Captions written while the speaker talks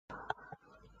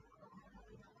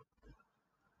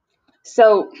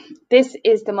So, this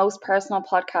is the most personal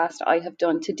podcast I have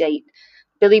done to date.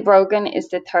 Billy Brogan is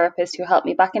the therapist who helped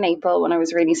me back in April when I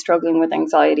was really struggling with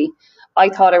anxiety. I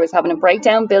thought I was having a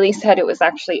breakdown. Billy said it was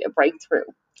actually a breakthrough.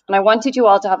 And I wanted you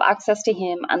all to have access to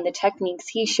him and the techniques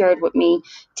he shared with me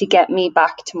to get me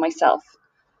back to myself.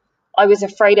 I was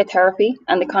afraid of therapy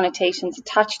and the connotations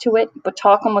attached to it, but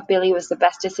talking with Billy was the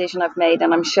best decision I've made,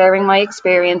 and I'm sharing my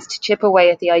experience to chip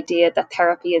away at the idea that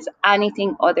therapy is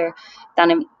anything other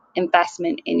than an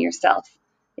investment in yourself.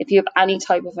 If you have any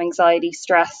type of anxiety,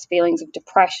 stress, feelings of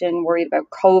depression, worried about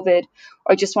COVID,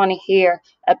 or just want to hear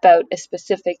about a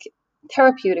specific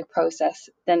therapeutic process,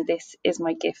 then this is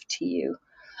my gift to you.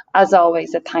 As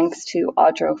always, a thanks to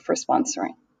Audro for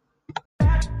sponsoring.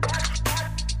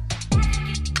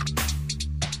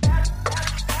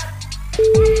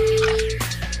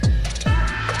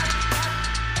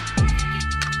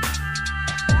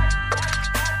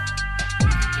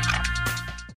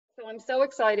 So I'm so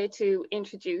excited to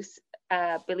introduce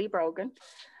Billy Brogan.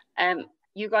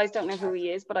 You guys don't know who he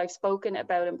is, but I've spoken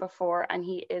about him before, and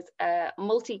he is a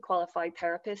multi-qualified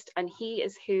therapist, and he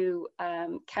is who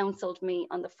counselled me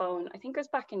on the phone. I think it was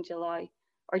back in July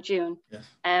or June. Yes.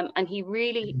 And he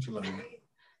really,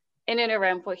 in and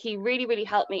around, but he really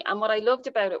helped me. And what I loved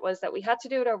about it was that we had to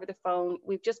do it over the phone.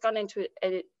 We've just gone into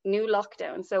a new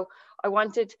lockdown. So I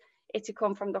wanted it to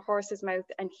come from the horse's mouth,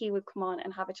 and he would come on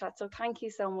and have a chat. So thank you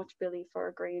so much, Billy, for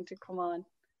agreeing to come on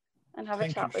and have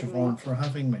a chat with me. Thank you, Siobhan, for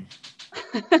having me.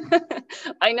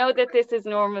 I know that this is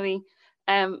normally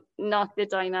not the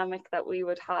dynamic that we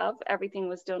would have. Everything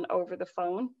was done over the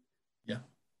phone. Yeah.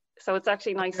 So it's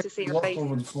actually nice to see your face.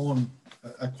 Over the phone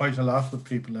quite a lot with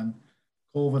people, and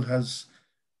COVID has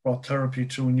brought therapy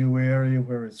to a new area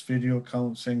where it's video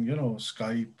counselling,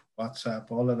 Skype, WhatsApp,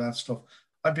 all of that stuff.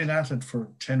 I've been at it for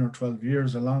 10 or 12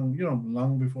 years,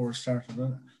 long before it started,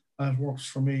 and it works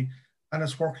for me, and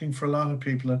it's working for a lot of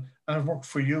people, and it worked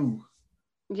for you.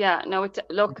 Yeah, no,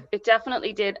 it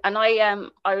definitely did. And I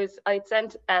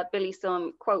sent Billy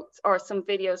some quotes or some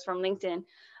videos from LinkedIn,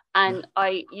 and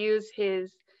I use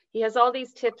he has all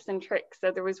these tips and tricks.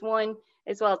 So there was one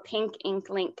as well, Think, Ink,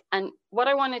 Link. And what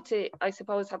I wanted to, I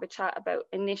suppose, have a chat about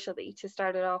initially to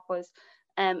start it off was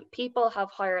people have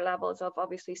higher levels of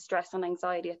obviously stress and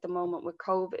anxiety at the moment with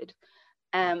COVID.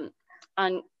 And,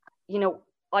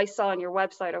 I saw on your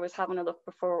website, I was having a look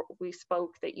before we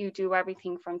spoke, that you do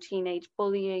everything from teenage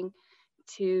bullying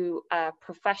to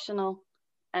professional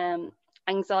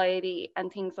anxiety and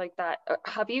things like that.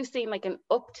 Have you seen like an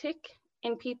uptick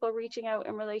in people reaching out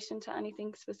in relation to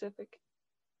anything specific?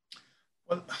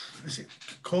 Well, you see,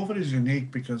 COVID is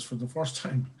unique because for the first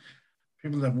time,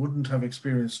 people that wouldn't have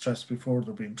experienced stress before,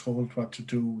 they're being told what to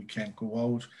do, we can't go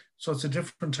out. So it's a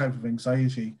different type of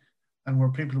anxiety. And where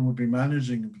people would be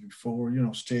managing before,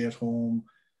 stay at home,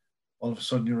 all of a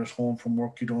sudden you're at home from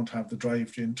work, you don't have the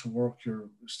drive into work, you're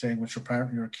staying with your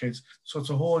partner, your kids. So it's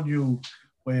a whole new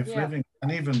way of living.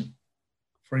 And even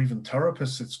for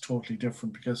therapists, it's totally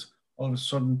different because all of a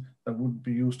sudden they wouldn't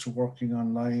be used to working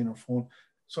online or phone.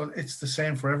 So it's the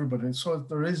same for everybody. So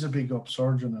there is a big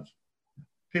upsurge in it.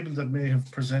 People that may have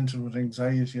presented with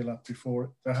anxiety a lot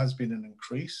before, there has been an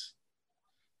increase.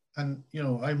 And,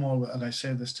 and I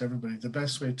say this to everybody, the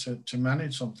best way to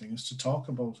manage something is to talk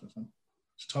about it and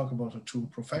to talk about it to a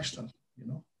professional,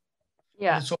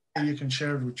 Yeah. And it's okay, you can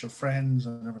share it with your friends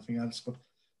and everything else, but,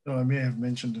 I may have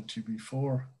mentioned it to you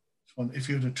before. If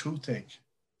you had a toothache,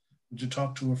 would you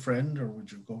talk to a friend or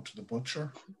would you go to the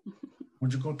butcher?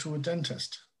 Would you go to a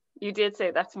dentist? You did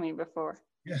say that to me before.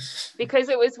 Yes. Because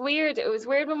it was weird. It was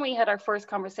weird when we had our first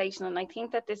conversation. And I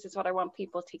think that this is what I want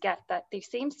people to get, that there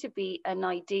seems to be an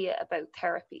idea about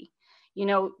therapy,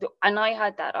 and I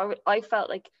had that. I felt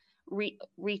like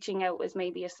reaching out was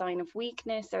maybe a sign of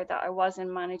weakness or that I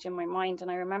wasn't managing my mind.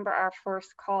 And I remember our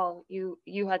first call,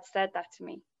 you had said that to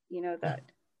me, that.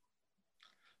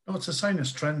 No, it's a sign of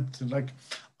strength. Like,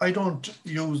 I don't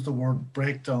use the word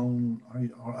breakdown.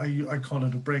 I call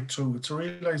it a breakthrough. It's a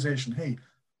realization, hey,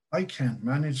 I can't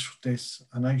manage this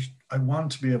and I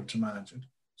want to be able to manage it.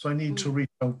 So I need to reach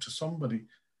out to somebody.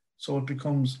 So it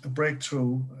becomes a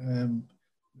breakthrough.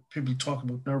 People talk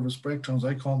about nervous breakdowns.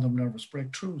 I call them nervous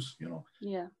breakthroughs,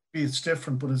 Yeah. It's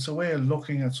different, but it's a way of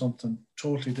looking at something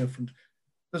totally different.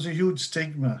 There's a huge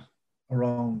stigma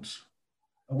around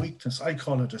a weakness. I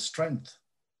call it a strength.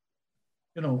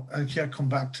 I can't come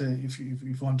back to if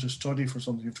you want to study for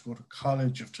something, you have to go to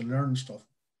college, you have to learn stuff.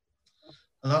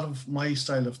 A lot of my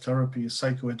style of therapy is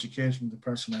psychoeducating the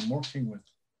person I'm working with,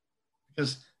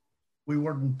 because we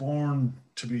weren't born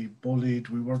to be bullied.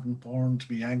 We weren't born to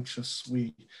be anxious.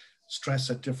 We stress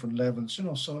at different levels,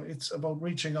 so it's about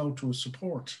reaching out to a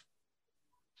support.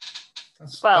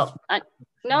 That's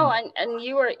no, and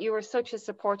you were such a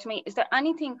support to me. Is there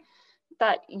anything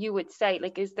that you would say,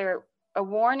 like, is there a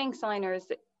warning sign, or is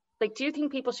it, like, do you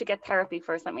think people should get therapy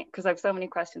first? Let me, because I have so many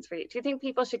questions for you. Do you think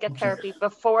people should get okay. therapy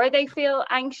before they feel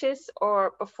anxious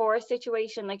or before a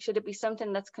situation? Like, should it be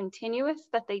something that's continuous,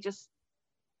 that they just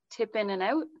tip in and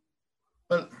out?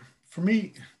 Well, for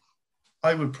me,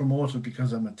 I would promote it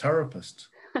because I'm a therapist.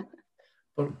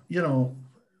 But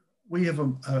we have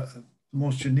a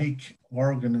most unique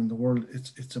organ in the world.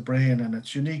 It's a brain, and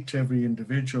it's unique to every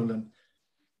individual. And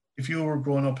if you were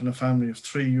growing up in a family of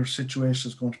three, your situation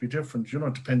is going to be different.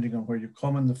 Depending on where you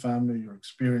come in the family, your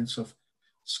experience of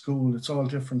school, it's all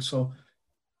different. So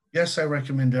yes, I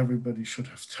recommend everybody should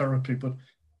have therapy. But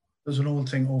there's an old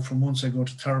thing: oh, from once I go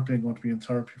to therapy, I'm going to be in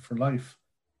therapy for life.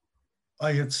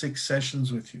 I had 6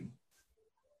 sessions with you.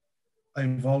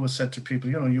 I've always said to people,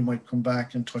 you might come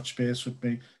back and touch base with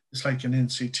me. It's like an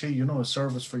NCT, a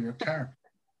service for your car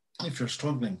if you're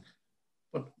struggling.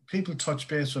 But people touch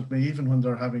base with me even when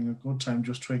they're having a good time,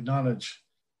 just to acknowledge.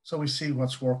 So we see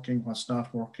what's working, what's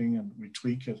not working, and we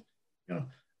tweak it.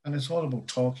 And it's all about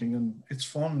talking, and it's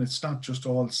fun. It's not just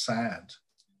all sad,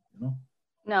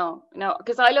 No,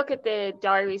 because I look at the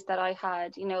diaries that I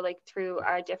had, like through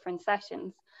our different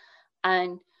sessions,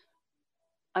 and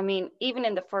I mean, even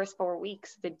in the first 4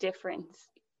 weeks, the difference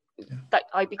that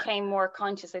I became more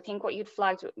conscious. I think what you'd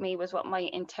flagged with me was what my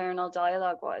internal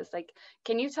dialogue was. Like,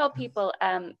 can you tell people,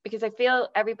 because I feel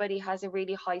everybody has a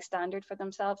really high standard for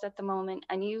themselves at the moment,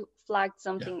 and you flagged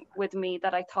something with me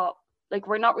that I thought, like,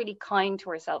 we're not really kind to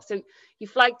ourselves. So you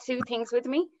flagged two things with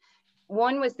me.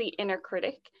 One was the inner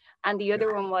critic, and the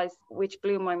other one was, which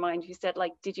blew my mind, you said,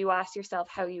 like, did you ask yourself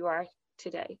how you are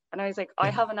today? And I was like,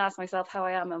 I haven't asked myself how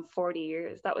I am in 40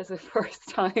 years. That was the first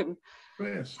time.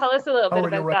 Great. Tell us a little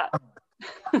bit about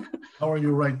that. How are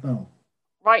you right now?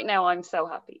 Right now, I'm so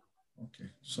happy. Okay,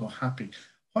 so happy.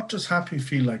 What does happy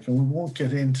feel like? And we won't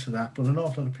get into that, but an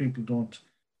awful lot of people don't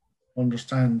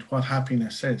understand what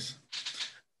happiness is.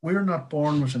 We're not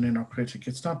born with an inner critic.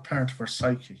 It's not part of our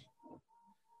psyche.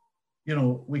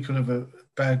 We could have a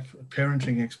bad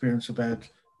parenting experience, a bad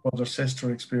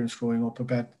brother-sister experience growing up, a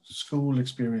bad school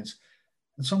experience.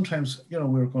 And sometimes,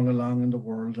 we're going along in the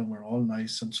world and we're all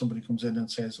nice, and somebody comes in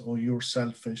and says, oh, you're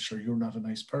selfish, or you're not a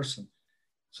nice person.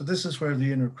 So this is where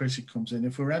the inner critic comes in.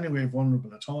 If we're anyway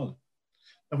vulnerable at all,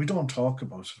 and we don't talk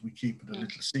about it, we keep it a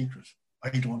little secret. I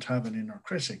don't have an inner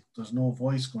critic. There's no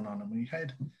voice going on in my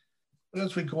head. But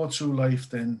as we go through life,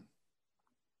 then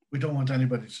we don't want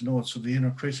anybody to know it. So the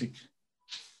inner critic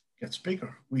gets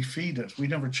bigger. We feed it. We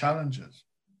never challenge it.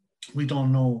 We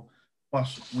don't know what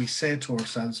we say to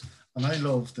ourselves. And I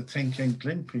love the think, ink,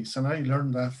 link piece. And I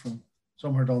learned that from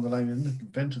somewhere down the line. I didn't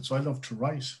invent it. So I love to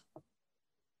write.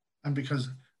 And because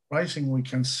writing, we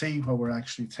can see what we're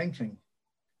actually thinking.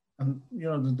 And,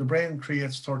 the brain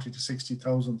creates 30 to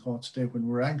 60,000 thoughts a day. When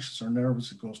we're anxious or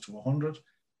nervous, it goes to 100.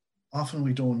 Often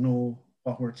we don't know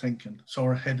what we're thinking. So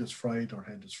our head is fried, our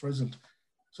head is frizzled.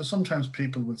 So sometimes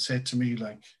people will say to me,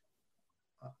 like,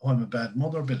 oh, I'm a bad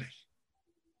mother, Billy.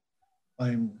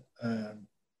 I'm a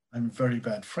very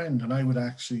bad friend. And I would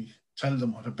actually tell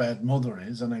them what a bad mother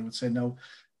is. And I would say, no,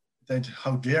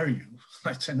 how dare you?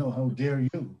 I'd say, no, how dare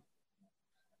you?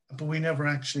 But we never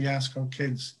actually ask our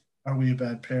kids, are we a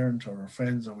bad parent? Or our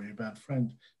friends, are we a bad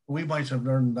friend? We might have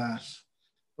learned that.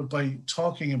 But by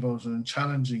talking about it and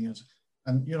challenging it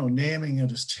and, naming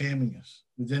it as taming it,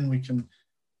 then we can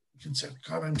say,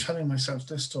 God, I'm telling myself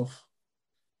this stuff.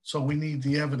 So we need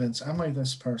the evidence. Am I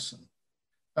this person?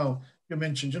 Now, you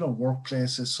mentioned,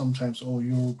 workplaces, sometimes, oh,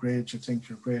 you're great, you think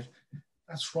you're great.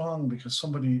 That's wrong, because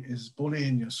somebody is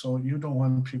bullying you. So you don't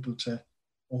want people to,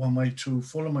 oh, am I too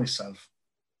full of myself?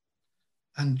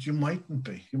 And you mightn't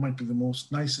be. You might be the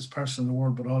most nicest person in the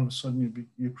world, but all of a sudden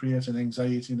you create an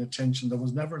anxiety and a tension that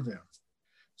was never there.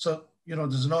 So,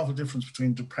 there's an awful difference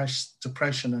between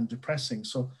depression and depressing.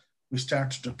 So we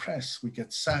start to depress, we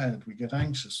get sad, we get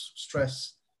anxious,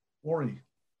 stress, worry.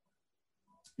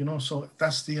 So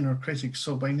that's the inner critic.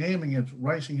 So by naming it,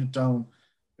 writing it down,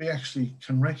 we actually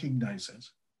can recognize it,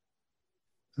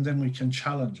 and then we can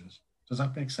challenge it. Does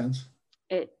that make sense?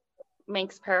 It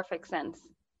makes perfect sense.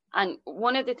 And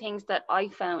one of the things that I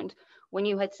found when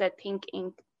you had said think,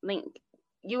 ink, link,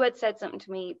 you had said something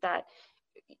to me that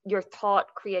your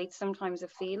thought creates sometimes a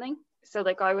feeling. So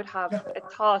like I would have a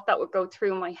thought that would go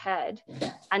through my head,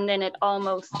 and then it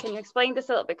almost, can you explain this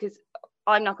a little bit? Because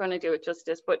I'm not going to do it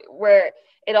justice, but where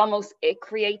it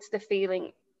creates the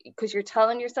feeling because you're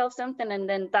telling yourself something, and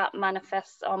then that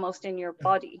manifests almost in your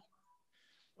body.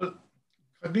 Well,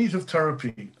 cognitive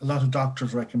therapy, a lot of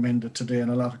doctors recommend it today,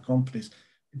 and a lot of companies.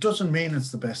 It doesn't mean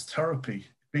it's the best therapy.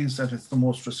 It means that it's the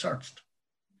most researched.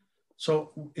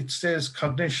 So it stays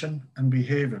cognition and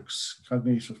behavior,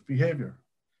 cognitive behavior.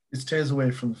 It stays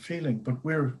away from the feeling, but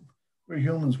we're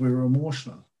humans, we're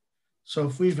emotional. So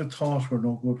if we've a thought we're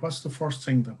no good, what's the first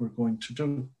thing that we're going to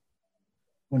do?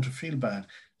 We're going to feel bad.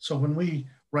 So when we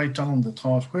write down the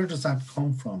thought, where does that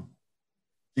come from?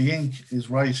 The ink is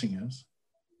writing it,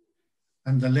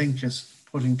 and the link is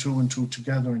putting 2 and 2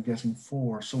 together and getting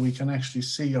 4. So we can actually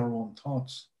see our own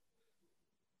thoughts.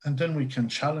 And then we can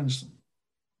challenge them.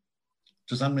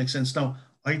 Does that make sense? Now,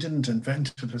 I didn't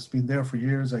invent it. It's been there for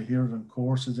years. I hear it in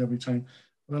courses every time.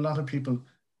 But a lot of people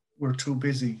were too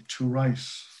busy to write.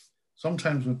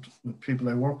 Sometimes with people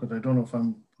I work with, I don't know if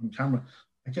I'm on camera,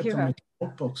 I get them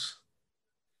notebooks.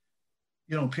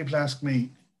 You know, people ask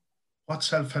me, what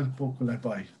self-help book will I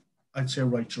buy? I'd say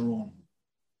write your own.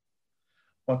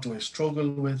 What do I struggle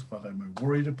with? What am I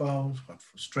worried about? What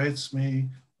frustrates me?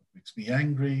 What makes me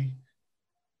angry?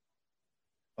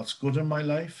 What's good in my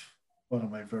life? What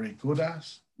am I very good at?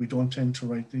 We don't tend to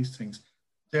write these things.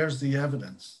 There's the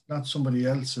evidence, not somebody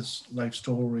else's life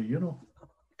story, you know.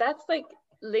 That's like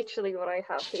literally what I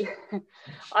have here.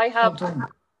 I have,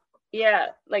 yeah,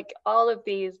 like all of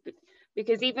these,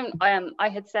 because even I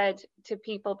had said to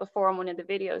people before on one of the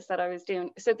videos that I was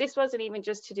doing, so this wasn't even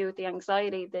just to do with the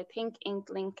anxiety. The Think Ink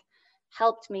link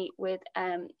helped me with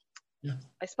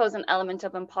I suppose an element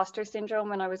of imposter syndrome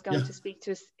when I was going to speak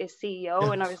to a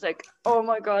CEO, and I was like, oh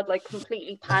my God, like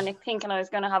completely panicked, thinking I was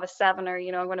going to have a 7, or,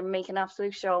 you know, I'm going to make an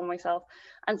absolute show of myself,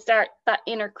 and start that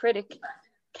inner critic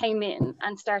came in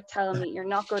and start telling me, you're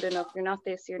not good enough, you're not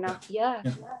this, you're not,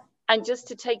 and just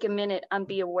to take a minute and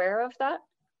be aware of that.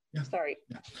 Sorry.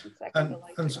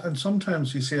 And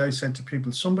sometimes, you see, I said to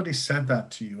people, somebody said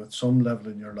that to you at some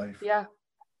level in your life.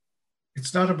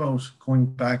 It's not about going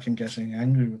back and getting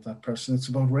angry with that person. It's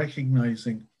about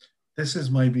recognizing this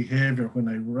is my behavior when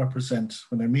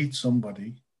I meet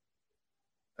somebody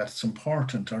that's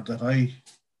important, or that I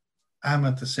am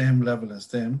at the same level as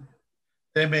them.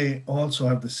 They may also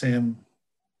have the same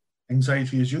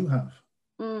anxiety as you have.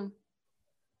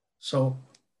 So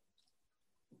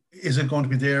is it going to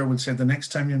be there, we'll say, the next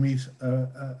time you meet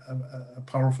a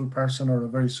powerful person or a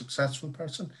very successful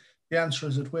person? The answer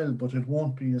is it will, but it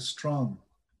won't be as strong.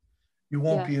 You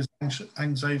won't be as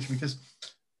anxiety, because,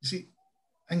 you see,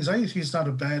 anxiety is not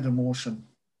a bad emotion.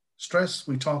 Stress,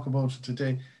 we talk about it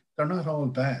today, they're not all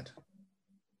bad.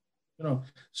 You know,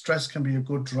 stress can be a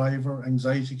good driver.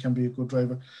 Anxiety can be a good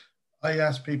driver. I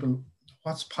ask people,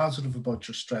 what's positive about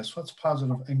your stress? What's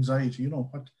positive anxiety? You know,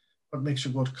 what makes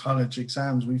you go to college,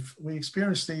 exams? We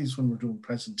experience these when we're doing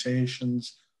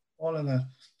presentations, all of that.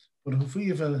 But if we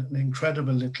have an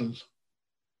incredible little,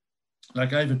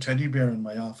 like I have a teddy bear in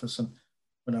my office, and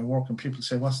when I work and people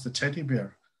say, what's the teddy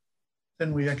bear?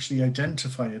 Then we actually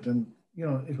identify it. And, you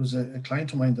know, it was a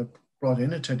client of mine that brought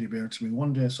in a teddy bear to me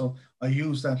one day. So I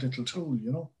use that little tool,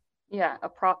 you know. Yeah, a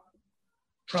prop.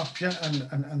 Yeah,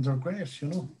 and they're great, you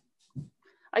know.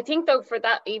 I think though, for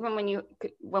that, even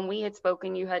when we had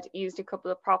spoken, you had used a couple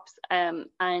of props, and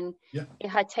it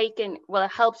had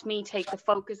it helped me take the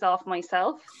focus off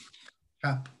myself.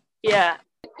 Cap. Yeah,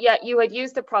 you had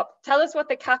used the prop. Tell us what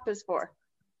the cap is for.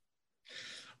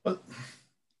 Well,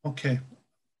 okay.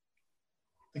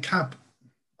 The cap,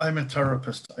 I'm a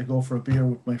therapist. I go for a beer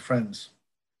with my friends.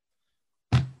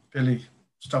 Billy,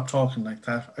 stop talking like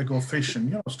that. I go fishing,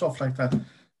 you know, stuff like that.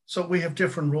 So we have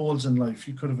different roles in life.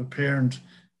 You could have a parent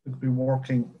that could be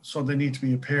working, so they need to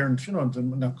be a parent, you know, they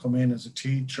not come in as a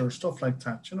teacher, stuff like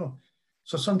that, you know.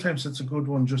 So sometimes it's a good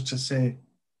one just to say,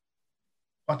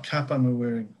 what cap am I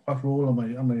wearing? What role am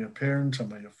I? Am I a parent?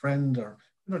 Am I a friend? Or,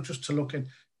 you know, just to look at,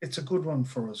 it's a good one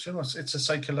for us. You know, it's a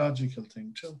psychological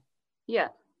thing too. Yeah,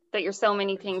 that you're so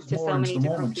many things to so many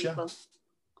different people.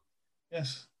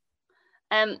 Yes.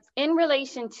 In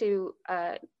relation to,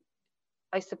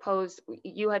 I suppose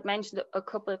you had mentioned a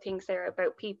couple of things there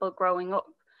about people growing up,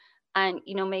 and,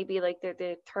 you know, maybe like they're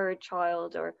the third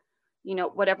child, or, you know,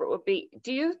 whatever it would be.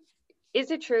 Is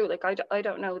it true, like, I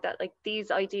don't know, that like these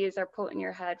ideas are put in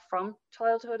your head from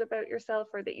childhood about yourself,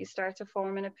 or that you start to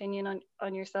form an opinion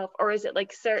on yourself, or is it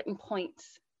like certain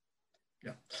points?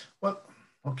 Yeah, well,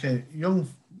 okay, young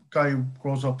guy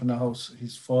grows up in a house,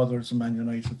 his father's a Man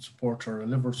United supporter, a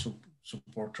Liverpool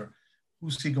supporter.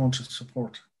 Who's he going to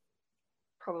support?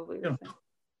 Probably the same.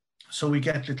 So we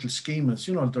get little schemas,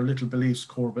 you know, they're little beliefs,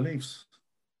 core beliefs.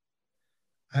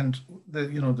 And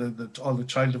all the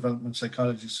child development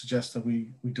psychology suggests that we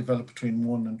develop between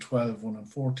 1 and 12, 1 and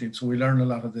 14. So we learn a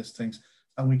lot of these things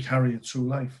and we carry it through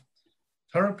life.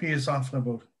 Therapy is often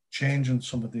about changing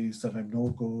some of these, that I'm no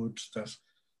good, that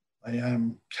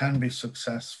can be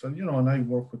successful, you know, and I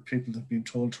work with people that have been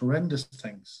told horrendous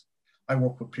things. I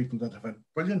work with people that have had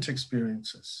brilliant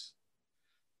experiences,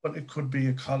 but it could be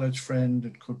a college friend,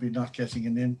 it could be not getting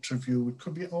an interview, it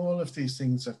could be all of these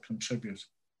things that contribute.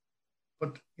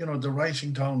 But, you know, the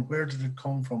writing down, where did it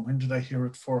come from? When did I hear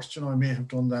it first? You know, I may have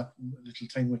done that little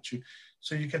thing with you.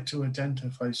 So you get to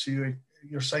identify. So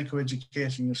you're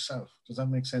psychoeducating yourself. Does that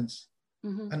make sense?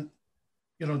 Mm-hmm. And,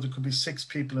 you know, there could be 6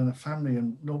 people in a family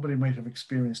and nobody might have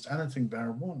experienced anything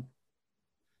bar one.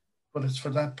 But it's for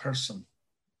that person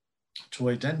to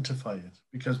identify it,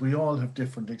 because we all have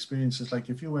different experiences. Like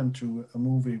if you went to a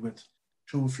movie with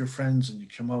 2 of your friends and you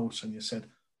came out and you said,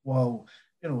 wow,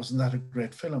 you know, wasn't that a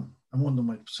great film? And one of them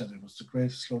might have said it was the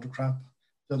greatest load of crap.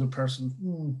 The other person,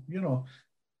 you know,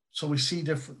 so we see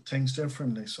different things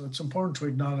differently. So it's important to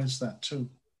acknowledge that too.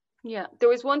 Yeah, there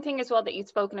was one thing as well that you'd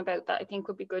spoken about that I think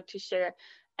would be good to share,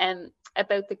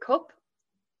 about the cup,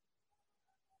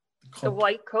 the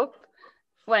white cup.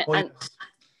 When oh, yes.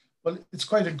 Well, it's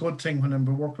quite a good thing when I'm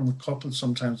working with couples.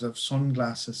 Sometimes I have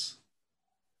sunglasses,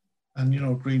 and you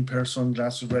know, green pair of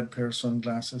sunglasses, red pair of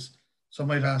sunglasses. So I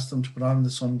might ask them to put on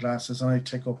the sunglasses, and I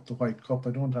take up the white cup.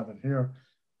 I don't have it here,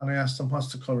 and I ask them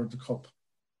what's the color of the cup,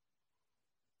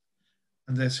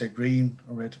 and they say green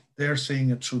or red. They're seeing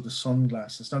it through the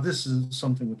sunglasses. Now, this is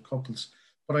something with couples,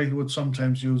 but I would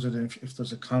sometimes use it if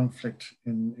there's a conflict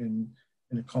in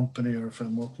a company, or if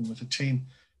I'm working with a team,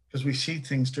 because we see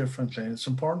things differently. It's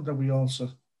important that we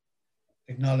also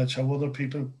acknowledge how other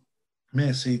people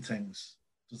may see things.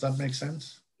 Does that make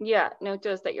sense? Yeah, no, it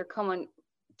does, that you're coming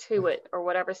to it or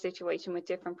whatever situation with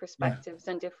different perspectives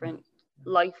and different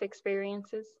life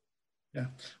experiences. Yeah.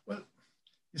 Well,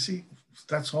 you see,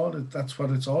 that's what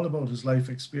it's all about, is life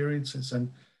experiences.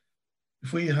 And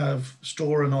if we have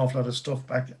store an awful lot of stuff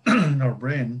back in our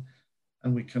brain,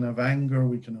 and we can have anger,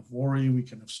 we can have worry, we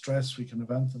can have stress, we can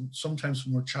have anything. Sometimes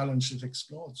when we're challenged, it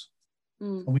explodes.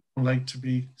 And we don't like to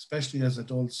be, especially as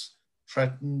adults,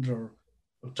 threatened or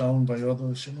put down by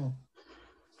others, you know.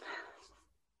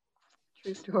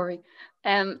 True story.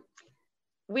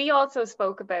 We also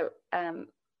spoke about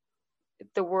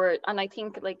the word, and I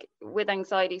think like with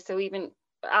anxiety, so even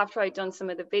after I'd done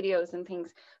some of the videos and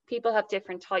things, people have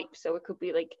different types. So it could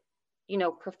be like, you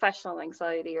know, professional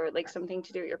anxiety, or like something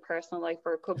to do with your personal life,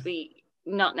 or it could be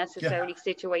not necessarily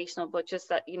situational, but just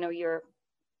that, you know, you're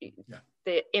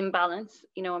the imbalance,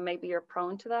 you know, and maybe you're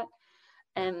prone to that.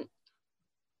 And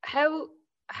how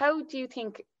do you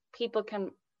think people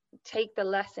can take the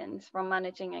lessons from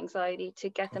managing anxiety to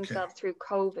get themselves through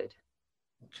COVID?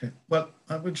 Okay, well,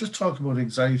 I would just talk about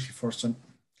anxiety first. And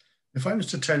if I was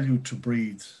to tell you to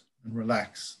breathe and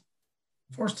relax,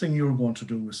 the first thing you're going to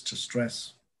do is to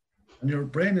stress. And your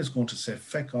brain is going to say,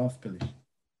 feck off, Billy.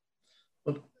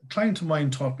 But a client of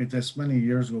mine taught me this many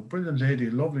years ago, brilliant lady,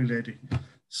 a lovely lady.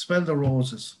 Smell the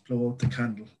roses, blow out the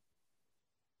candle.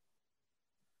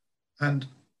 And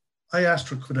I asked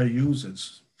her, could I use it?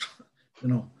 You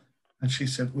know, and she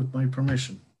said, with my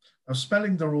permission. Now,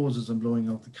 smelling the roses and blowing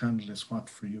out the candle is what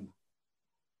for you?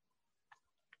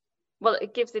 Well,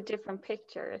 it gives a different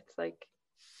picture. It's like,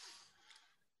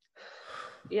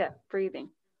 breathing.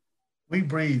 We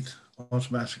breathe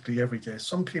automatically every day.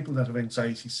 Some people that have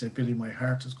anxiety say, Billy, my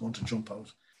heart is going to jump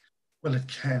out. Well, it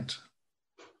can't.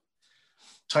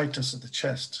 Tightness of the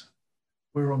chest.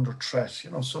 We're under threat,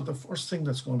 you know. So the first thing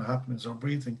that's going to happen is our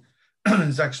breathing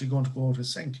is actually going to go out of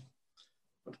sync.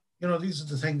 But, you know, these are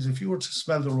the things. If you were to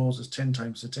smell the roses 10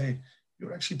 times a day,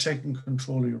 you're actually taking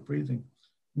control of your breathing.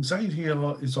 Anxiety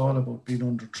is all about being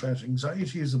under threat.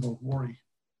 Anxiety is about worry.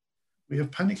 We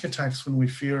have panic attacks when we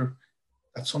fear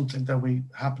that something that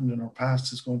happened in our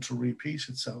past is going to repeat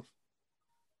itself.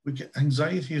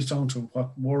 Anxiety is down to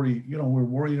what worry, you know, we're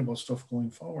worried about stuff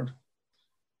going forward.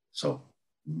 So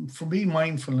for me,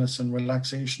 mindfulness and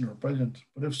relaxation are brilliant.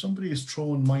 But if somebody is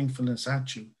throwing mindfulness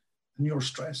at you and you're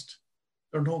stressed,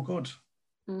 they're no good.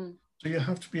 So you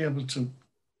have to be able to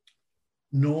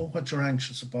know what you're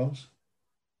anxious about,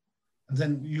 and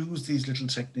then use these little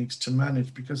techniques to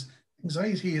manage, because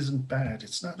anxiety isn't bad.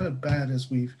 It's not as bad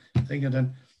as we think it.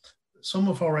 And some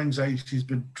of our anxiety has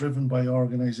been driven by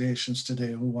organizations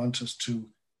today who want us to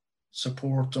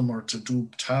support them or to do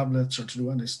tablets or to do,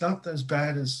 and it's not as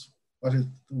bad as what the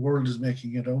world is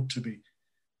making it out to be.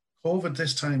 COVID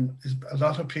this time, a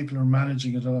lot of people are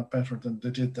managing it a lot better than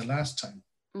they did the last time,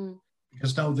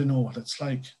 because now they know what it's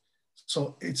like.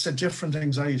 So it's a different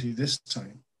anxiety this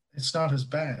time. It's not as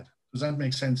bad. Does that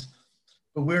make sense?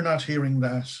 But we're not hearing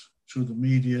that through the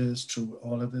medias, through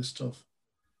all of this stuff.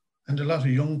 And a lot of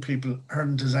young people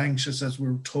aren't as anxious as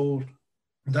we're told.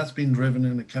 And that's been driven,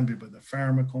 and it can be by the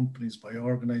pharma companies, by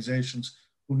organizations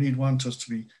who want us to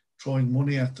be throwing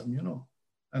money at them, you know.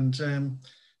 And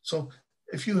so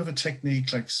if you have a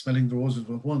technique like smelling the roses,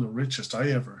 was one of the richest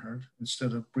I ever heard,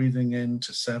 instead of breathing in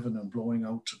to 7 and blowing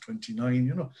out to 29,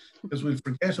 you know, because we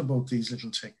forget about these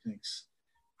little techniques.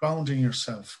 Grounding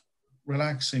yourself,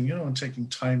 relaxing, you know, and taking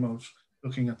time out,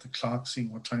 looking at the clock,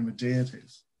 seeing what time of day it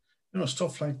is, you know,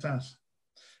 stuff like that.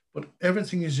 But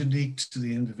everything is unique to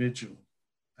the individual.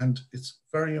 And it's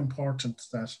very important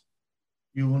that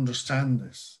you understand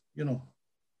this, you know.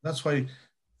 That's why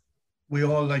we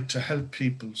all like to help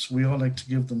people. So we all like to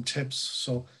give them tips.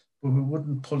 So, but we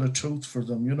wouldn't pull a tooth for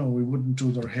them, you know, we wouldn't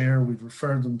do their hair, we'd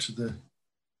refer them to the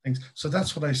things. So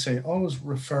that's what I say, always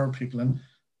refer people. And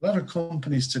a lot of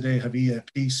companies today have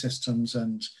EAP systems,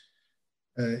 and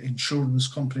insurance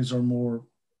companies are more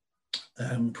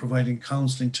providing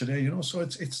counselling today, you know, so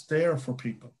it's there for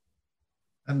people.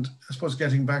 And I suppose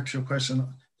getting back to your question,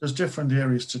 there's different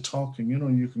areas to talking. You know,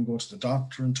 you can go to the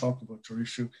doctor and talk about your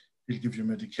issue. He'll give you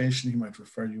medication. He might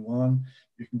refer you on.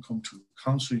 You can come to a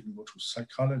counselor. You can go to a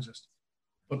psychologist.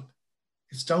 But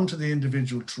it's down to the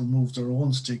individual to remove their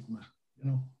own stigma.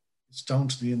 You know, it's down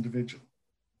to the individual.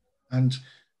 And,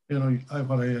 you know,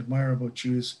 what I admire about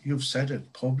you is you've said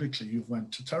it publicly. You've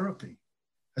went to therapy.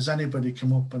 Has anybody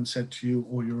come up and said to you,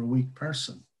 oh, you're a weak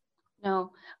person?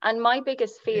 No. And my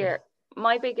biggest fear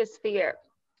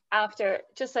after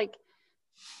just like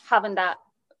having that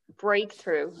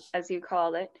breakthrough, as you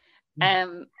call it,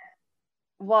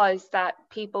 was that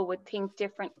people would think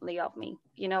differently of me,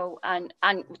 you know, and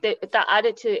that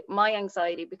added to my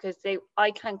anxiety, because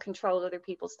I can't control other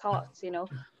people's thoughts, you know.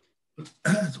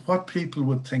 What people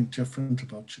would think different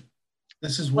about you.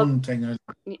 This is one thing.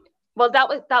 Well, that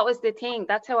was the thing.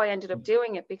 That's how I ended up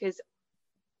doing it, because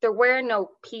there were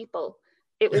no people.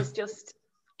 It was just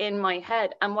in my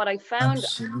head. And what I found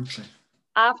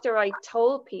after I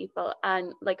told people,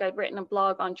 and like I'd written a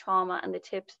blog on trauma and the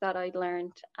tips that I'd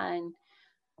learned, and,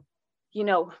 you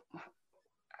know,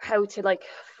 how to like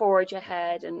forge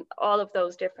ahead and all of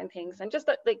those different things, and just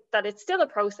that it's still a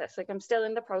process. Like I'm still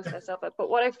in the process of it. But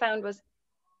what I found was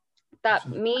that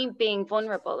me being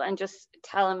vulnerable and just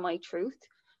telling my truth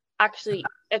actually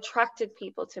attracted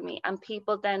people to me, and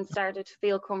people then started to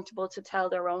feel comfortable to tell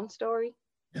their own story.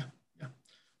 Yeah.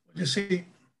 You see,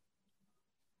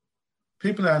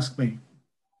 people ask me,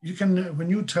 you can, when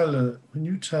you tell a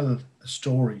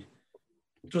story,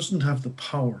 it doesn't have the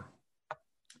power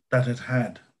that it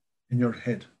had in your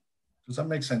head. Does that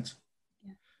make sense?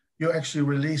 Yeah. You actually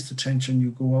release the tension,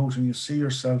 you go out and you see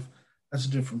yourself as a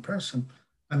different person.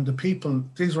 And the people,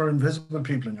 these are invisible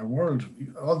people in your world,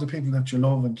 all the people that you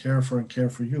love and care for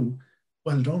you,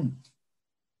 well done.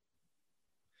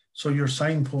 So you're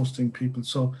signposting people.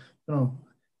 So, you know,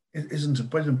 isn't it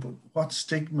brilliant? But what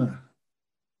stigma?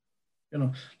 You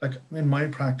know, like in my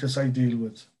practice, I deal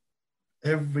with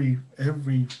every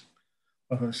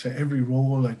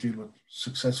role. I deal with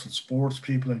successful sports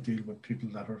people. I deal with people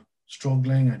that are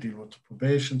struggling. I deal with the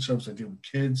probation service. I deal with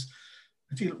kids.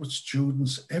 I deal with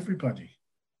students, everybody.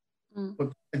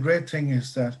 But the great thing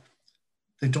is that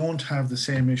they don't have the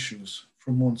same issues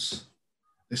for months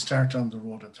they start on the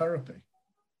road of therapy.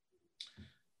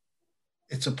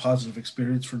 It's a positive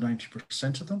experience for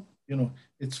 90% of them. You know,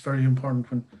 it's very important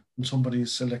when somebody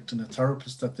is selecting a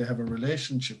therapist that they have a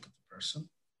relationship with the person,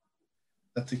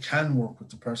 that they can work with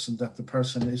the person, that the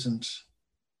person isn't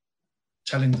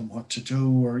telling them what to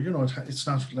do, or, you know, it's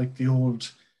not like the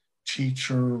old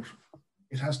teacher.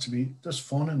 It has to be, there's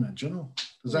fun in it, you know.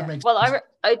 Does that make sense? Well,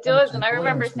 it does. And I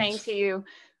remember saying to you,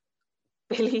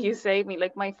 Billy, you saved me.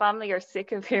 Like, my family are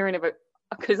sick of hearing about,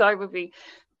 because I would be,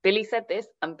 Billy said this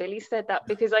and Billy said that,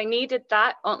 because I needed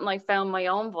that until I found my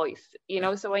own voice, you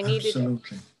know. So I needed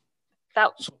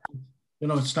that. So, you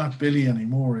know, it's not Billy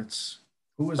anymore. It's,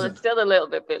 who is it? It's still a little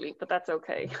bit Billy, but that's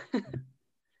okay.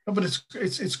 No, but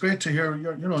it's great to hear.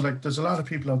 You know, like there's a lot of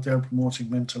people out there promoting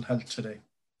mental health today.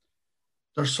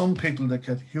 There's some people that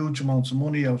get huge amounts of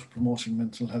money out of promoting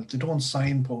mental health. They don't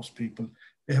signpost people.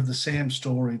 They have the same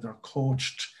story. They're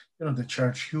coached. You know, they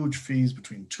charge huge fees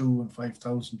between €2,000 and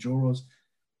 €5,000.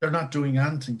 They're not doing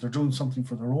anything. They're doing something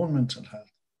for their own mental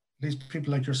health. At least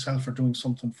people like yourself are doing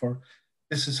something for,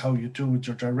 this is how you do it.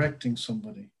 You're directing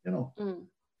somebody, you know.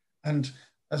 And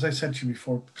as I said to you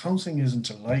before, counselling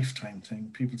isn't a lifetime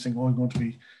thing. People think, oh, I'm going to be,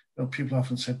 you know, people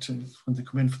often said to, when they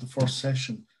come in for the first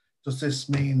session, does this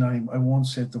mean I won't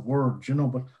say the word, you know?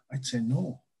 But I'd say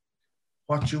no.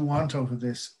 What you want out of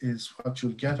this is what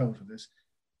you'll get out of this.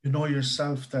 You know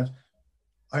yourself that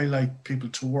I like people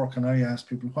to work, and I ask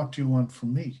people, what do you want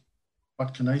from me?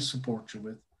 What can I support you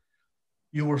with?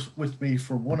 You were with me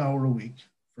for 1 hour a week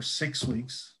for 6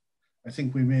 weeks. I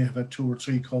think we may have had 2 or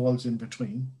 3 calls in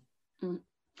between. Mm.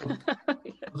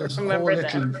 There's a whole Remember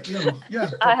little, them. you know,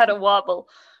 yeah. I had a wobble.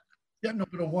 Yeah, no,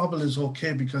 but a wobble is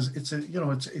okay because it's a, you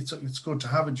know, it's good to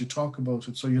have it. You talk about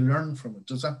it, so you learn from it.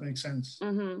 Does that make sense?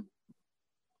 Mm-hmm.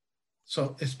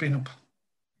 So it's been a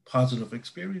positive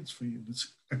experience for you.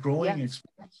 It's a growing Yeah.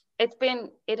 experience.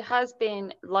 It has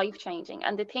been life changing.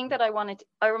 And the thing that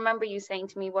I remember you saying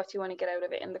to me, what do you want to get out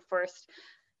of it in the first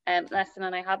lesson?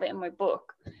 And I have it in my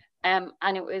book. And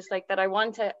it was like that I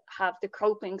want to have the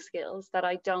coping skills that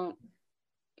I don't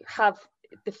have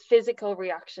the physical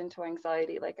reaction to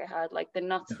anxiety like I had, like the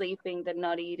not Yeah, sleeping, the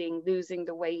not eating, losing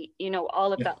the weight, you know,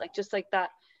 all of yeah, that, like just like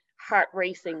that heart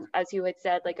racing, as you had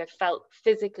said, like I felt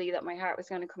physically that my heart was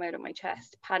going to come out of my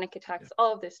chest, panic yeah. attacks,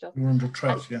 all of this stuff. You're under And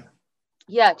threat, yeah.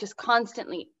 yeah, just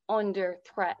constantly under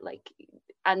threat, like,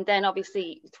 and then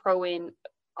obviously throw in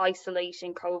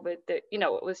isolation, COVID, that, you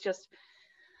know, it was just,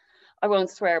 I won't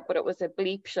swear, but it was a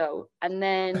bleep show. And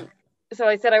then, so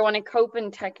I said I wanted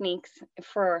coping techniques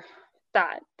for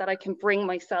that I can bring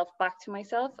myself back to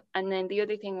myself. And then the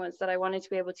other thing was that I wanted to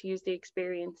be able to use the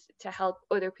experience to help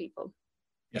other people.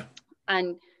 Yeah.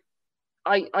 And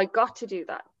I got to do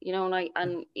that, you know, and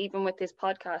Yeah. even with this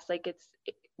podcast, like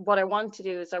what I want to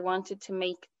do is I wanted to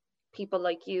make people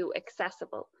like you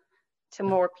accessible to Yeah.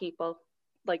 more people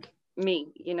like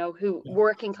me, you know, who Yeah.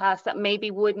 working class that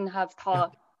maybe wouldn't have Yeah.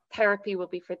 thought therapy will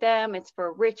be for them. It's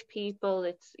for rich people.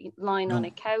 It's lying on No,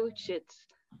 a couch. It's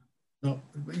no.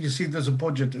 You see, there's a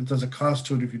budget. There's a cost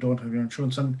to it if you don't have your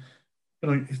insurance. And, you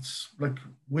know, it's like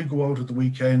we go out at the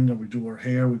weekend and we do our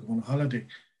hair, we go on holiday.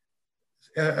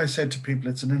 I said to people,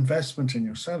 it's an investment in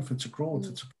yourself. It's a growth.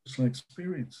 It's a personal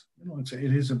experience. You know, it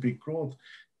is a big growth.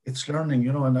 It's learning,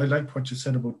 you know, and I like what you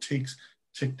said about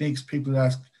techniques. People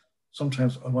ask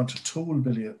sometimes, I want a tool,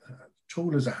 Billy. A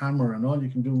tool is a hammer and all you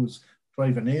can do is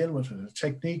drive a nail with it. A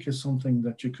technique is something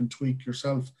that you can tweak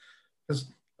yourself. Because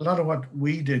a lot of what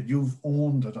we did, you've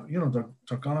owned it. You know,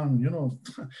 they're gone. You know,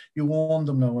 you own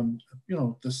them now, and you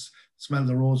know this smell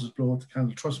the roses, blow out the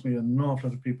candle. Trust me, an awful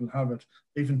lot of people have it.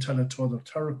 They even tell it to other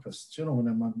therapists. You know, when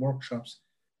I'm on workshops,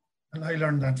 and I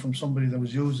learned that from somebody that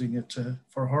was using it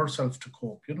for herself to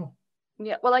cope. You know.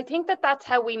 yeah. Well, I think that that's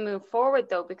how we move forward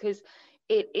though, because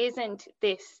it isn't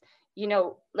this, you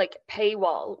know, like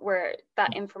paywall where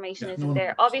that No. information Yeah. isn't No.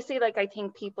 there. No. Obviously, like I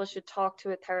think people should talk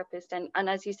to a therapist, and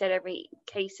as you said, every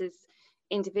case is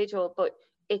individual, but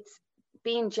it's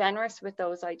being generous with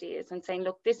those ideas and saying,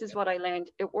 look, this is Yeah. what I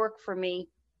learned. It worked for me.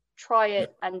 Try Yeah.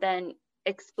 it and then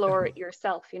explore it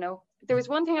yourself, you know. There was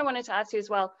one thing I wanted to ask you as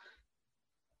well.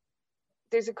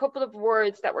 There's a couple of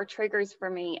words that were triggers for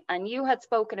me, and you had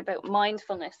spoken about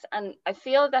mindfulness, and I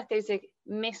feel that there's a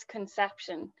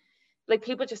misconception. Like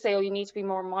people just say, oh, you need to be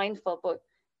more mindful, but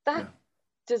that Yeah.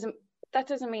 doesn't that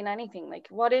doesn't mean anything. Like,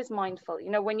 what is mindful?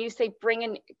 You know, when you say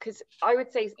bringing, because I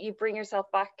would say you bring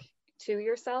yourself back to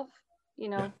yourself, you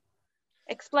Yeah. know,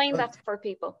 explain Well, that for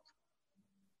people.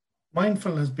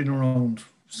 mindfulness has been around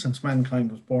since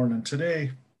mankind was born, and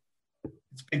today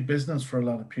it's big business for a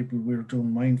lot of people. We're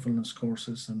doing mindfulness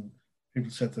courses, and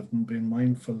people said they've been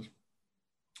mindful.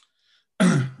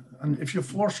 And if you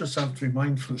force yourself to be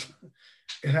mindful,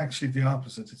 it's actually the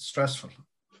opposite. It's stressful.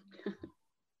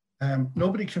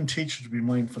 Nobody can teach you to be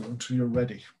mindful until you're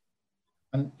ready.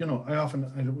 And you know, I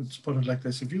would put it like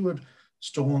this: if you had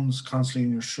stones constantly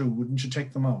in your shoe, wouldn't you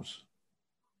take them out?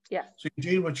 Yeah. So you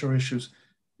deal with your issues.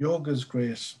 Yoga is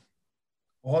great.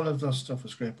 All of that stuff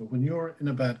is great. But when you're in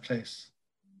a bad place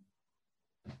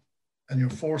and you're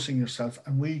forcing yourself,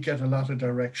 and we get a lot of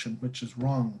direction, which is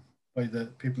wrong by the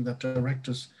people that direct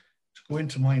us to go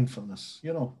into mindfulness,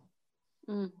 you know,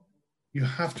 Mm. you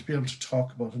have to be able to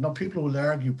talk about it. Now, people will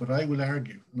argue, but I will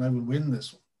argue and I will win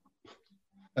this one.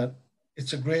 That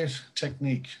it's a great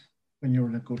technique when you're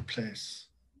in a good place.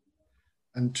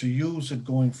 And to use it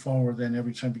going forward then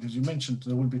every time, because you mentioned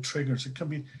there will be triggers. It can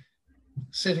be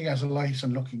sitting at a light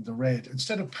and looking the red,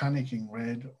 instead of panicking,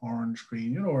 red, orange,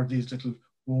 green, you know, or these little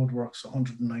roadworks,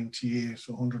 198,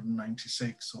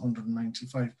 196,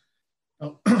 195.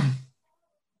 Now,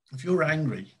 if you're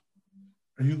angry,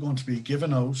 are you going to be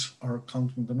giving out or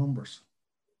counting the numbers?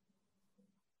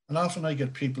 And often I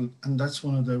get people, and that's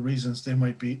one of the reasons they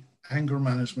might be anger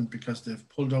management because they've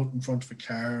pulled out in front of a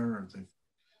car or they've,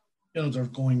 you know, they're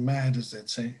going mad, as they'd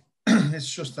say.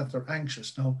 It's just that they're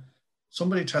anxious. Now,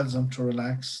 somebody tells them to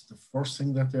relax. The first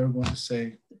thing that they're going to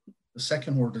say, the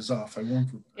second word is off. I won't.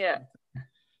 Yeah.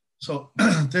 So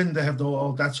then they have the,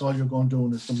 oh, that's all you're going to do,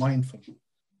 and it's the mindful.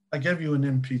 I gave you an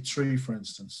MP3, for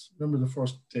instance. Remember the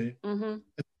first day,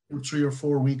 3 or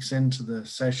 4 weeks into the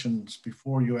sessions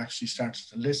before you actually started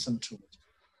to listen to it.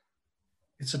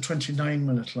 It's a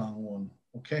 29-minute long one,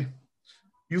 okay?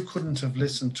 You couldn't have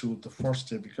listened to it the first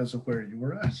day because of where you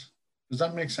were at. Does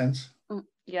that make sense?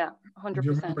 Yeah, Do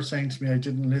you 100%. remember saying to me, I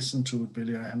didn't listen to it,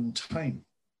 Billy, I hadn't time.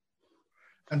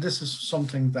 And this is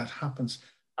something that happens.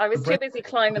 I was too busy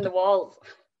climbing the walls.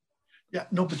 Yeah,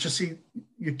 no, but you see,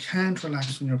 you can't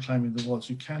relax when you're climbing the walls.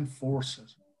 You can't force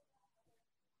it.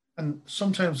 And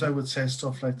sometimes I would say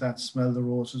stuff like that, smell the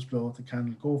roses, blow out the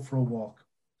candle, go for a walk.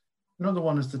 Another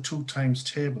one is the 2 times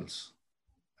tables.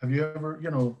 Have you ever,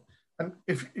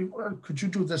 and could you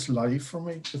do this live for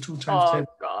me, the 2 times Oh,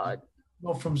 table? God.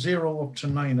 No, from 0 up to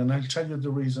 9, and I'll tell you the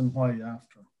reason why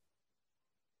after.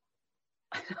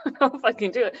 I don't know if I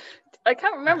can do it. I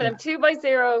can't remember them. 2 by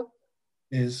 0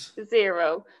 is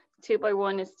 0. 2 by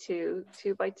 1 is 2.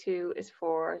 2 by 2 is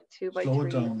 4. 2 by 3. Slow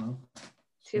it down now.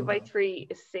 2 by 3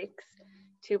 is 6.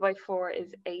 2 by 4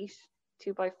 is 8.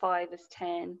 2 by 5 is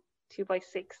 10. 2 by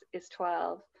 6 is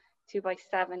 12. 2 by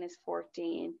 7 is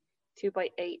 14. 2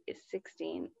 by 8 is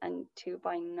 16. And 2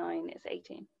 by 9 is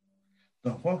 18.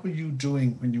 Now, what were you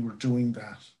doing when you were doing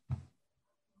that?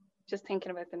 Just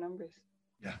thinking about the numbers.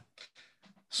 Yeah.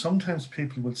 Sometimes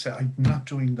people will say, I'm not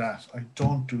doing that. I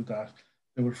don't do that.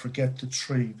 They will forget the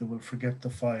 3. They will forget the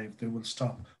 5. They will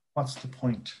stop. What's the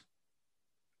point?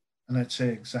 And I'd say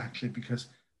exactly, because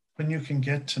when you can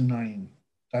get to 9,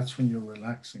 that's when you're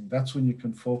relaxing. That's when you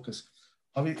can focus.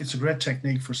 I mean, it's a great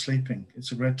technique for sleeping.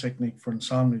 It's a great technique for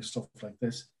insomnia, stuff like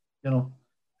this,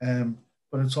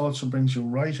 but it also brings you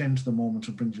right into the moment.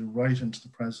 It brings you right into the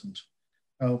present.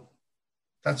 Now,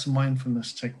 that's a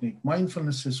mindfulness technique.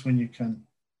 Mindfulness is when you can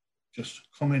just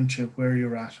come into where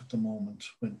you're at the moment,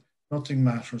 when nothing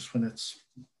matters, when it's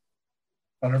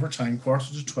whatever time,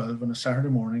 11:45 on a Saturday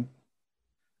morning,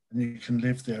 and you can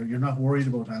live there. You're not worried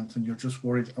about anything. You're just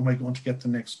worried, am I going to get the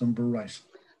next number right?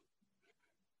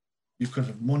 You could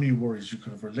have money worries. You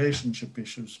could have relationship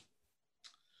issues,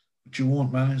 but you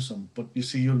won't manage them. But you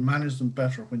see, you'll manage them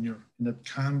better when you're in a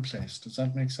calm place. Does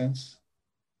that make sense?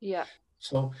 Yeah.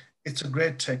 So it's a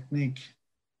great technique.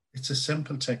 It's a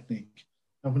simple technique.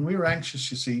 Now, when we're anxious,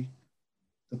 you see,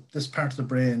 this part of the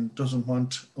brain doesn't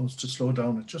want us to slow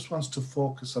down. It just wants to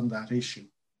focus on that issue.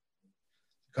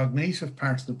 The cognitive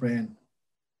part of the brain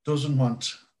doesn't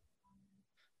want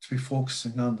to be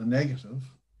focusing on the negative.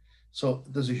 So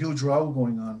there's a huge row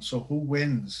going on. So who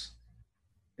wins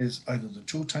is either the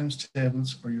 2 times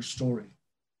tables or your story.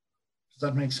 Does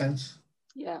that make sense?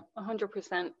 Yeah,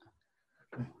 100%.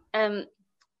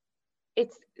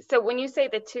 It's so when you say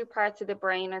the 2 parts of the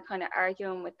brain are kind of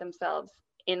arguing with themselves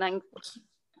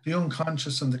the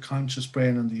unconscious and the conscious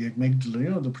brain and the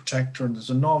amygdala, the protector, and there's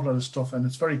an awful lot of stuff, and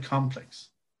it's very complex.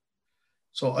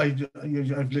 So I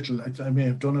may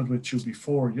have done it with you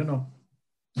before,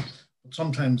 but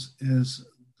sometimes is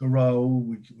the row,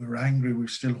 we're angry, we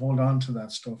still hold on to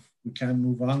that stuff. We can't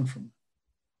move on from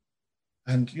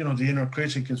it. And, the inner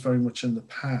critic is very much in the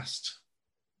past.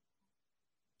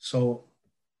 So,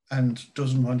 and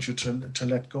doesn't want you to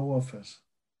let go of it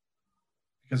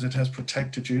because it has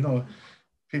protected you.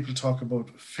 People talk about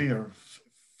fear.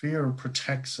 Fear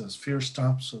protects us. Fear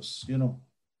stops us,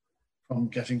 from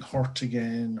getting hurt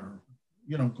again or,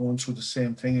 going through the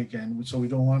same thing again. So we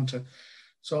don't want to.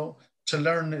 So to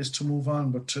learn is to move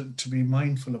on, but to be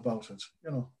mindful about it,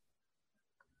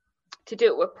 To do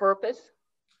it with purpose?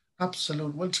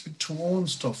 Absolutely. Well, to own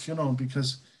stuff,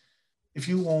 because if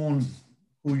you own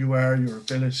who you are, your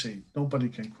ability, nobody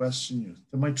can question you.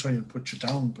 They might try and put you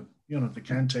down, but, they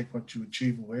can't take what you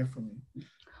achieve away from you.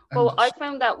 Well, I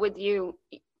found that with you,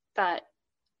 that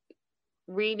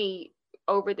really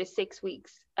over the 6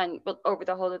 weeks and over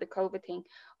the whole of the COVID thing,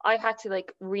 I had to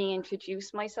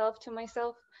reintroduce myself to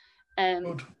myself.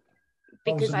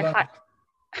 Because I had,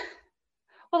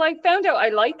 well, I found out I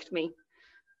liked me.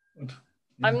 Good.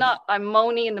 Yeah. I'm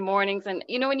moany in the mornings, and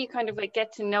when you kind of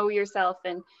get to know yourself,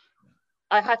 and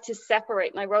I had to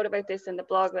separate, and I wrote about this in the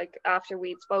blog, after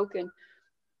we'd spoken,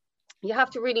 you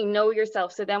have to really know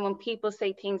yourself. So then when people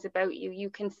say things about you, you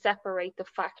can separate the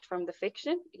fact from the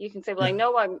fiction. You can say, well, I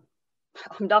know I'm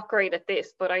not great at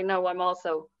this, but I know I'm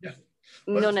also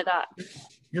none of that.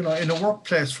 In a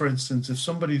workplace, for instance, if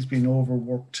somebody's been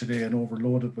overworked today and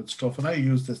overloaded with stuff, and I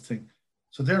use this thing,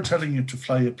 so they're telling you to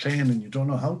fly a plane and you don't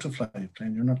know how to fly a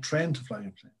plane. You're not trained to fly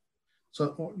a plane.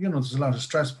 So, there's a lot of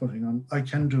stress putting on, I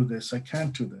can do this, I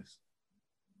can't do this,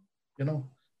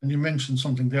 And you mentioned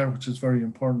something there, which is very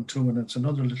important too, and it's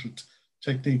another little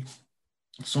technique.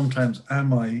 Sometimes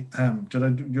am I am. Do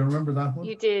you remember that one?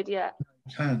 You did, yeah.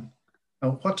 I can.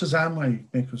 Now, what does am I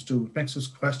make us do? It makes us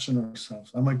question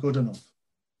ourselves. Am I good enough?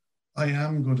 I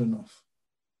am good enough.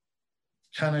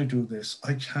 Can I do this?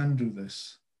 I can do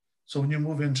this. So when you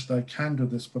move into that, I can do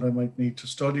this, but I might need to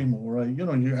study more.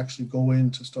 You actually go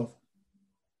into stuff.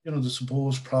 The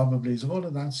supposed probabilities, all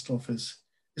of that stuff is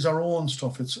our own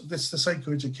stuff. It's the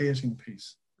psychoeducating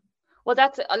piece. Well,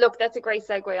 that's a great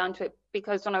segue onto it,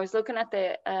 because when I was looking at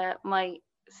the my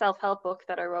self-help book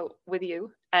that I wrote with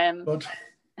you, But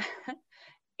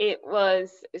it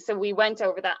was, so we went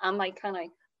over that, and my kind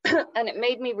of and it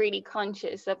made me really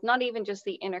conscious of not even just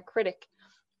the inner critic,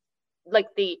 like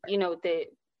the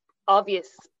obvious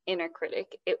inner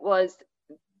critic. It was,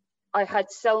 I had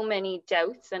so many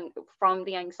doubts, and from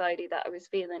the anxiety that I was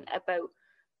feeling about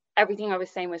everything I was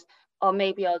saying was, oh,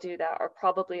 maybe I'll do that, or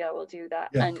probably I will do that.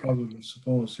 yeah, And probably,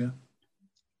 suppose,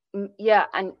 yeah. yeah,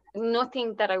 and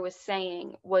nothing that I was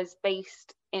saying was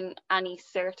based in any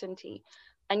certainty.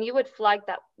 And you would flag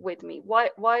that with me.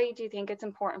 Why do you think it's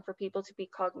important for people to be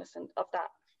cognizant of that?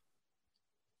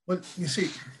 Well, you see,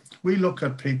 we look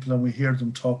at people and we hear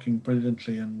them talking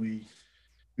brilliantly, and we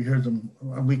hear them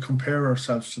and we compare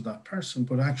ourselves to that person.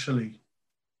 But actually,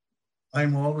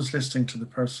 I'm always listening to the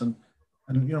person.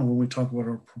 And, when we talk about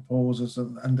our proposals,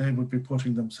 and they would be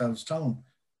putting themselves down.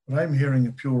 But I'm hearing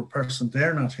a pure person.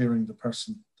 They're not hearing the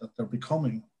person that they're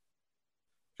becoming,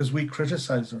 because we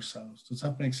criticize ourselves. Does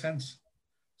that make sense?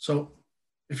 So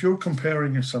if you're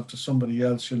comparing yourself to somebody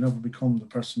else, you'll never become the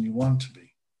person you want to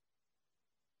be,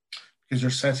 because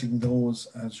you're setting those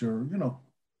as your,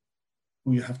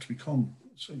 who you have to become.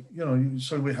 So,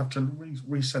 so we have to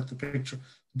reset the picture.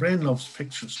 The brain loves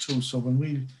pictures too. So when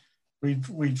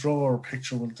we draw our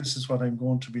picture, well, this is what I'm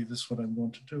going to be, this is what I'm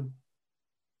going to do,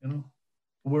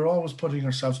 But we're always putting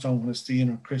ourselves down when it's the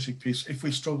inner critic piece. If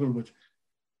we struggle with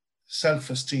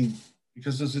self-esteem,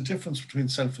 because there's a difference between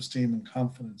self-esteem and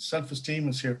confidence. Self-esteem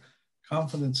is here.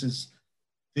 Confidence is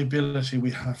the ability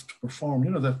we have to perform.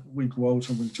 That we go out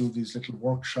and we'll do these little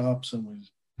workshops, and we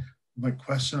might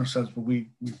question ourselves, but we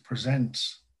present.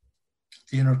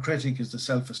 The inner critic is the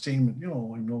self-esteem, and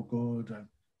I'm no good.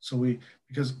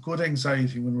 Because good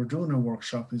anxiety when we're doing a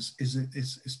workshop is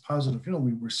positive.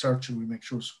 We research it, we make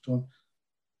sure it's done.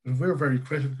 But if we're very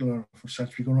critical of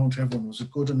ourselves, we go around to everyone, was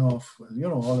it good enough?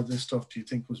 All of this stuff, do you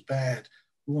think was bad?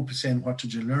 We won't be saying, what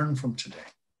did you learn from today?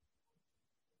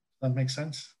 Does that make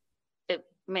sense? It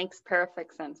makes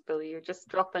perfect sense, Billy. You're just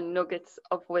dropping nuggets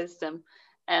of wisdom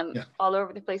Yeah. all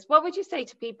over the place. What would you say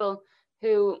to people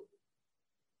who,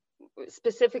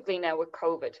 specifically now with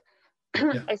COVID,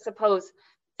 Yeah. I suppose,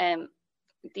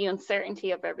 the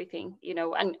uncertainty of everything,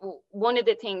 and one of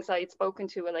the things I had spoken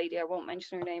to a lady, I won't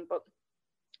mention her name, but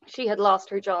she had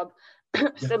lost her job.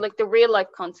 So like the real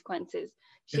life consequences,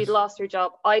 she'd lost her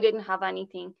job. I didn't have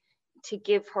anything to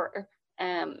give her.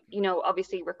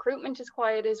 Obviously recruitment is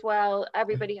quiet as well.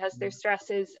 Everybody has their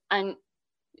stresses, and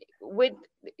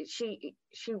she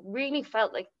really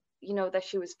felt like, that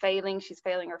she was failing. She's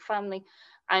failing her family.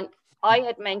 And I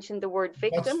had mentioned the word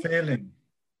victim. What's failing?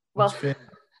 Well,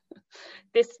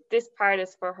 this part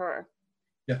is for her.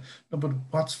 Yeah, no, but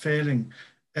what's failing?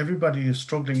 Everybody is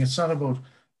struggling. It's not about,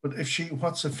 but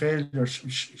what's a failure?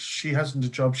 She hasn't a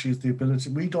job. She has the ability.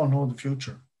 We don't know the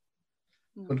future.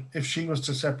 No. But if she was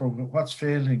to separate, what's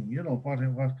failing?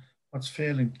 What's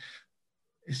failing?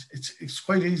 It's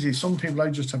quite easy. Some people, I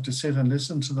just have to sit and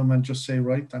listen to them and just say,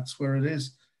 right, that's where it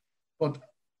is. But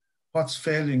what's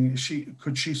failing?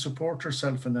 Could she support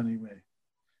herself in any way?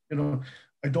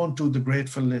 I don't do the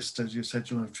grateful list, as you said,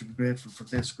 to be grateful for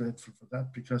this, grateful for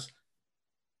that, because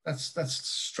that's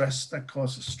stress, that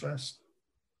causes stress.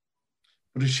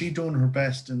 But is she doing her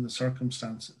best in the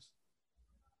circumstances?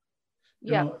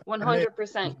 Yeah,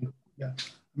 100%. Yeah,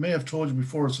 I may have told you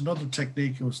before, it's another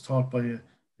technique that was taught by a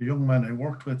young man I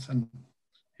worked with, and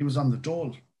he was on the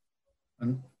dole,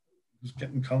 and he was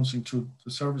getting counselling through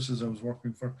the services I was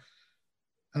working for.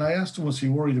 And I asked him, was he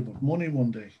worried about money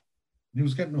one day? He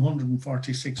was getting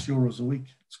 146 euros a week.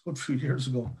 It's a good few years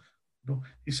ago.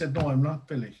 He said, no, I'm not,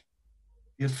 Billy.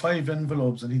 He had 5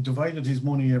 envelopes, and he divided his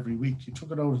money every week. He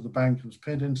took it out of the bank. It was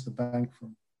paid into the bank for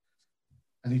him.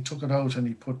 And he took it out and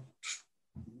he put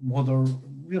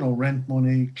rent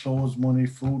money, clothes money,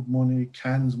 food money,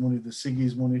 cans money, the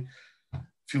ciggies money, a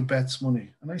few bets money.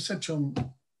 And I said to him,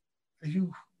 are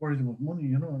you worried about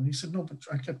money, And he said, no, but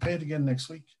I get paid again next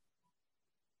week.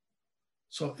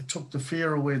 So it took the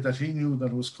fear away that he knew that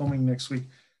it was coming next week.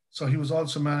 So he was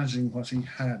also managing what he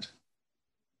had.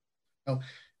 Now,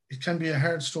 it can be a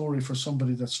hard story for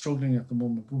somebody that's struggling at the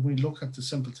moment, but we look at the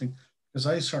simple thing, because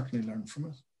I certainly learned from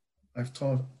it. I've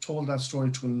told that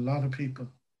story to a lot of people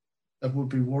that would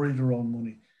be worried around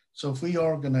money. So if we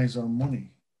organize our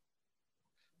money,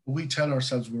 we tell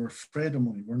ourselves we're afraid of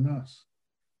money. We're not.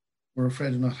 We're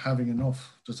afraid of not having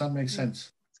enough. Does that make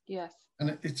sense? Yes.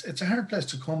 And it's a hard place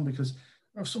to come because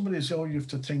if somebody says, oh, you have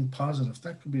to think positive,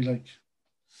 that could be like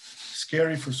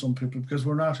scary for some people because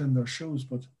we're not in their shoes.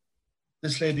 But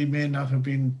this lady may not have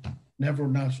been never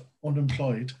not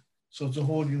unemployed. So it's a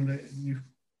whole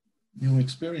new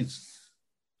experience.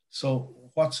 So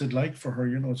what's it like for her?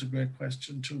 It's a great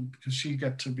question too, because she'll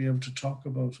get to be able to talk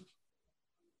about it.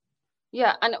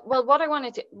 Yeah, and well, what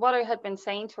I had been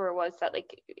saying to her was that,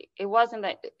 like, it wasn't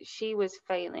that she was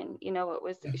failing, it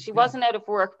was she wasn't out of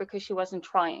work because she wasn't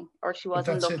trying or she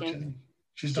wasn't looking.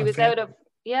 She was out of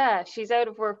she's out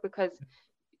of work because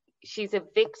she's a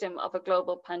victim of a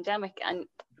global pandemic. And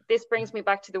this brings me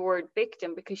back to the word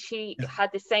victim, because she had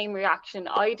the same reaction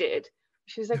I did.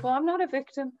 She was like, well, I'm not a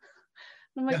victim.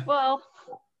 I'm like, well,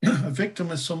 a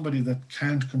victim is somebody that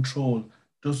can't control,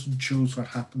 doesn't choose what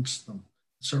happens to them.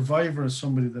 A survivor is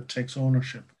somebody that takes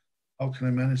ownership. How can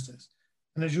I manage this?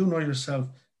 And as you know yourself,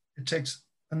 it takes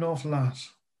an awful lot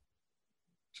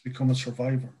to become a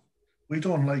survivor. We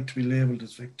don't like to be labeled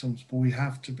as victims, but we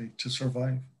have to be to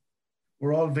survive.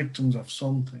 We're all victims of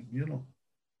something,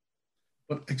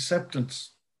 But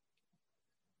acceptance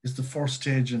is the first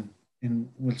stage in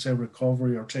we'll say,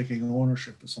 recovery or taking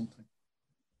ownership of something.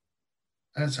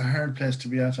 And it's a hard place to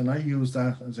be at. And I use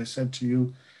that, as I said to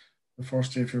you the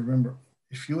first day, if you remember,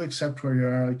 if you accept where you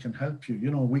are, I can help you.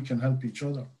 We can help each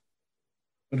other.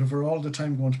 But if we're all the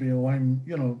time going to be, then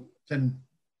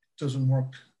it doesn't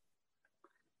work.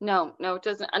 No, it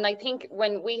doesn't. And I think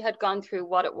when we had gone through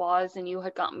what it was and you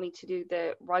had gotten me to do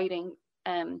the writing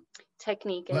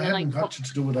technique. Well, and I hadn't got you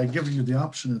to do it. I'd given you the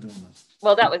option of doing it.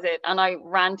 Well, that was it. And I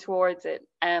ran towards it.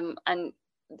 And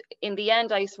in the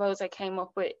end, I suppose I came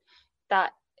up with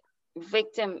that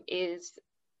victim is,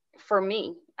 for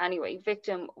me anyway,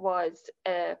 victim was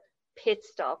a pit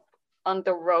stop on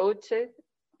the road to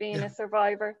being a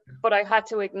survivor. But I had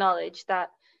to acknowledge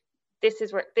that this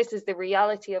is the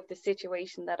reality of the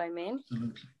situation that I'm in.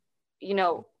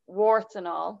 Absolutely. Warts and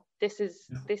all. This is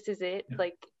it. Yeah.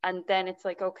 Like, and then it's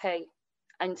like, okay,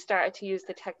 and started to use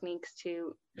the techniques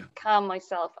to calm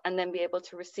myself and then be able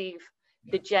to receive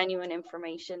the genuine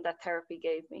information that therapy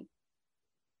gave me.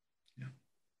 Yeah.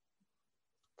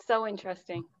 So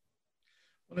interesting.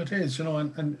 Well, it is,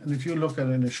 and if you look at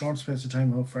it in a short space of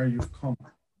time, how far you've come.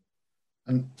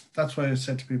 And that's why I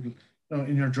said to people,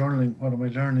 in your journaling, what am I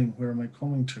learning? Where am I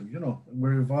coming to?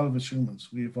 We evolve as humans.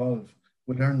 We evolve.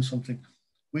 We learn something.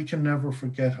 We can never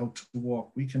forget how to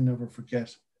walk. We can never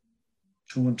forget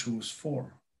 2 and 2 is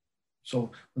 4. So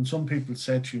when some people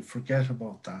say to you, forget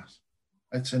about that,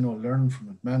 I'd say, no, learn from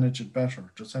it, manage it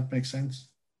better. Does that make sense?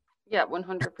 Yeah,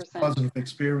 100%. Positive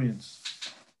experience.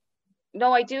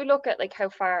 No, I do look at like how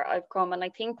far I've come. And I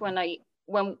think when I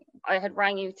had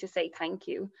rang you to say thank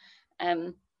you,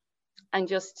 and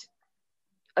just,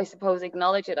 I suppose,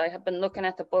 acknowledge it, I have been looking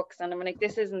at the books and I'm like,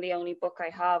 this isn't the only book I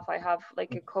have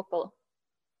like a couple.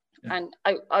 And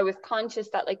I was conscious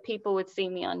that like people would see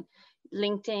me on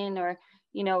LinkedIn or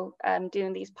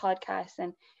doing these podcasts,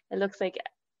 and it looks like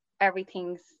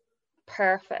everything's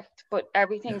perfect, but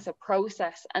everything's a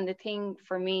process. And the thing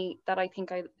for me that I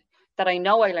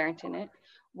know I learned in it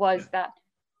was that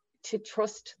to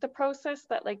trust the process,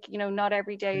 that like not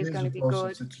every day is going to be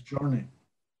good. It's a journey.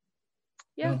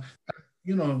 Yeah.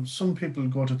 Some people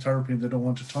go to therapy and they don't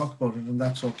want to talk about it, and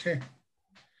that's okay.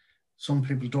 Some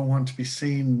people don't want to be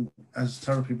seen as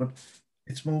therapy, but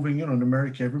it's moving. In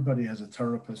America, everybody has a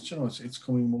therapist. It's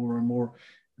coming more and more.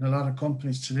 In a lot of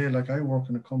companies today, like I work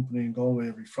in a company in Galway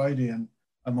every Friday, and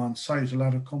I'm on site. A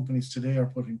lot of companies today are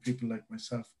putting people like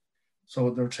myself. So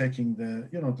they're taking the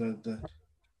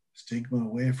stigma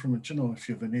away from it. If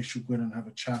you have an issue, go in and have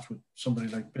a chat with somebody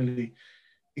like Billy.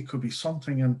 It could be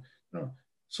something, and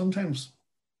sometimes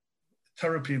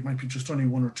therapy, it might be just only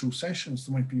 1 or 2 sessions.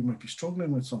 You might be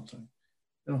struggling with something.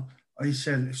 I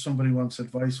said, if somebody wants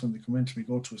advice when they come in to me,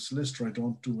 go to a solicitor. I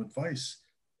don't do advice,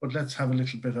 but let's have a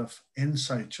little bit of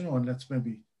insight, and let's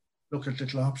maybe look at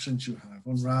little options you have,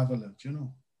 unravel it,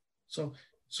 So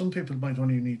some people might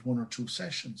only need 1 or 2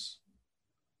 sessions,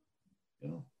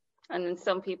 And then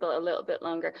some people a little bit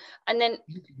longer. And then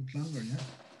a little bit longer, yeah.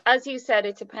 As you said,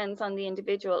 it depends on the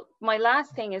individual. My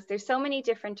last thing is there's so many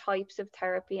different types of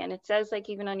therapy, and it says, like,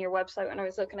 even on your website when I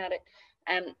was looking at it,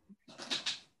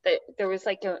 that there was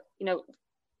like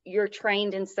you're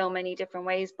trained in so many different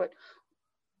ways. But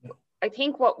I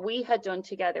think what we had done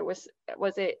together was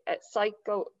it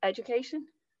psychoeducation?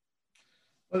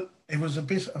 Well, it was a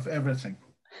bit of everything.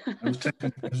 I was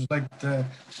taking, it was like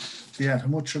how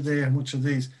much are they, how much are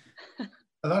these?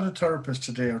 A lot of therapists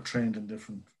today are trained in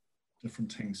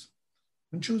different things.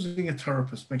 When choosing a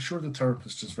therapist, make sure the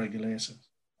therapist is regulated.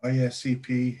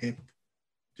 ISCP, HIP,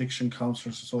 Addiction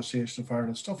Counselors Association of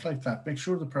Ireland, stuff like that. Make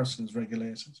sure the person is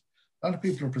regulated. A lot of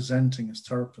people are presenting as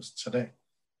therapists today,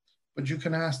 but you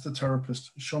can ask the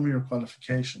therapist, show me your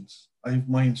qualifications. I have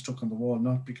mine stuck on the wall,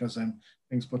 not because I'm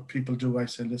things, but people do. I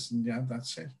say, listen, yeah,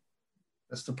 that's it.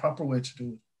 That's the proper way to do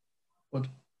it. But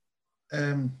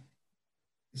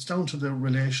it's down to the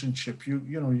relationship. You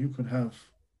know, you could have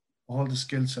all the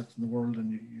skill sets in the world,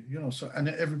 and you know, so, and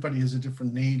everybody has a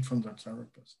different need from their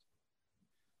therapist.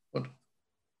 But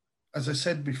as I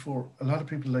said before, a lot of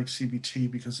people like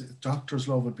CBT because doctors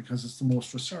love it because it's the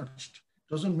most researched.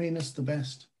 Doesn't mean it's the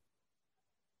best.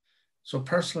 So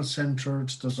personal centered,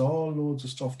 there's all loads of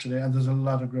stuff today, and there's a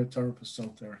lot of great therapists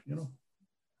out there, you know.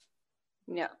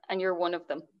 Yeah, and you're one of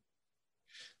them.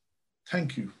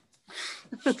 Thank you.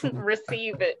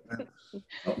 Receive it.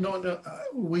 No.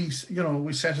 We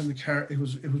sat in the car. It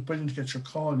was brilliant to get your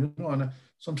call, you know. And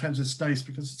sometimes it's nice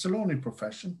because it's a lonely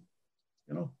profession,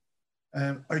 you know.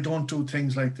 I don't do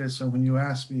things like this, and when you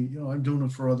ask me, you know, I'm doing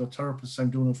it for other therapists. I'm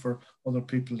doing it for other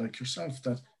people like yourself.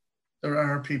 That there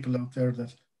are people out there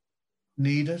that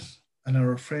need it and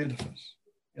are afraid of it,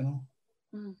 you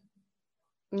know.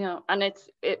 No, and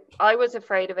I was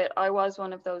afraid of it. I was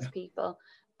one of those people,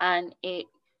 and it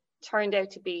turned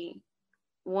out to be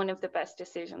one of the best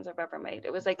decisions I've ever made.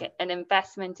 It was like an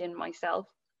investment in myself.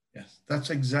 Yes, that's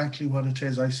exactly what it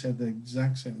is. I said the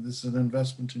exact same. This is an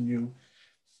investment in you.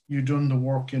 You've done the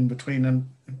work in between, and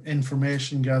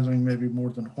information gathering maybe more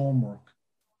than homework.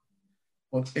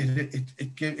 But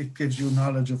it gives you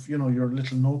knowledge of, you know, your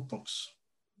little notebooks.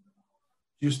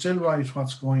 Do you still write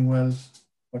what's going well?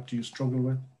 What do you struggle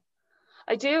with?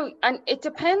 I do, and it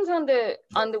depends on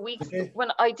the weeks. Okay.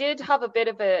 When I did have a bit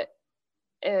of a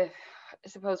I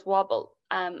suppose wobble,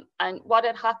 and what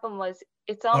had happened was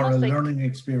it's almost like learning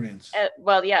experience.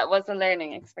 Well, yeah, it was a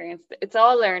learning experience. It's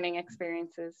all learning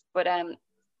experiences. But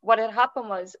what had happened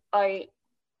was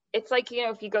it's like, you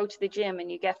know, if you go to the gym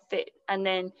and you get fit and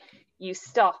then you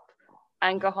stop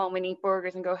and go home and eat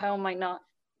burgers and go, how am I not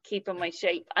keeping my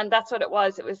shape? And that's what it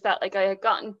was. It was that, like, I had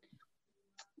gotten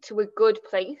to a good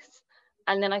place,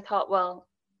 and then I thought, well,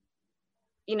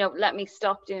 you know, let me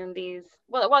stop doing these.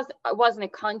 Well, it wasn't a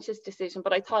conscious decision,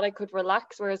 but I thought I could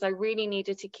relax, whereas I really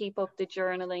needed to keep up the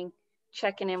journaling,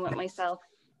 checking in with myself.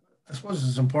 I suppose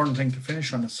it's an important thing to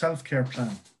finish on a self-care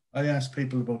plan. I ask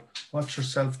people about, what's your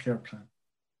self-care plan?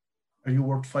 Are you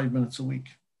worked 5 minutes a week?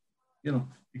 You know,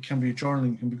 it can be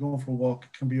journaling, it can be going for a walk,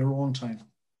 it can be your own time.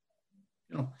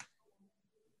 You know,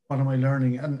 what am I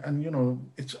learning? And you know,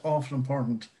 it's awful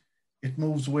important. It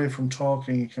moves away from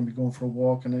talking. It can be going for a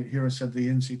walk. And here I said the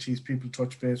NCTs, people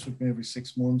touch base with me every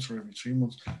 6 months or every 3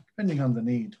 months, depending on the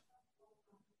need.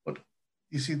 But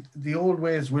you see, the old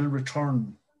ways will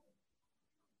return.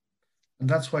 And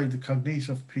that's why the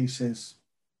cognitive piece is,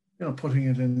 you know, putting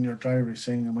it in your diary,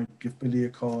 saying I might give Billy a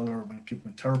call, or I might give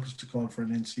my therapist a call for an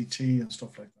NCT and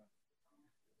stuff like that.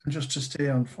 And just to stay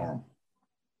on form.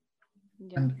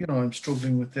 Yeah. And, you know, I'm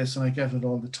struggling with this, and I get it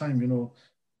all the time. You know,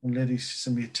 one lady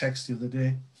sent me a text the other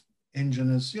day,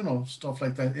 engine is, you know, stuff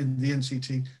like that in the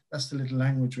NCT. That's the little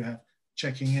language we have,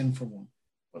 checking in for one.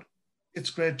 But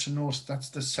it's great to know that's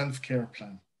the self-care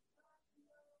plan.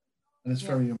 And it's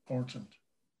very important.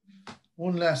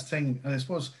 One last thing, and I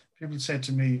suppose people say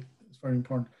to me, it's very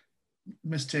important,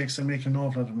 mistakes, I make an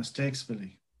awful lot of mistakes,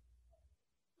 Billy.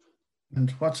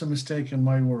 And what's a mistake in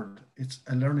my word? It's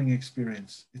a learning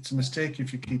experience. It's a mistake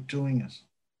if you keep doing it.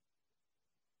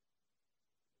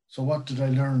 So what did I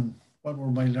learn? What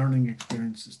were my learning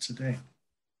experiences today?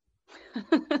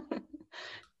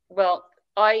 Well,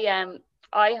 I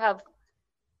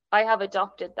have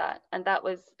adopted that, and that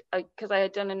was because I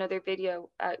had done another video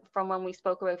from when we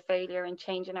spoke about failure and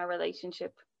changing our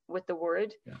relationship with the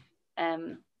word,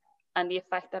 and the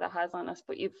effect that it has on us.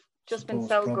 But you've just been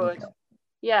so good.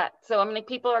 Yeah. So I mean, like,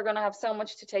 people are going to have so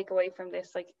much to take away from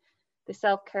this, like the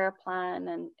self-care plan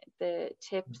and the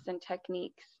tips and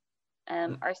techniques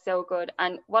are so good.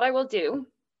 And what I will do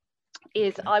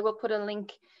is I will put a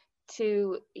link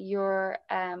to your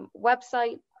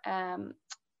website.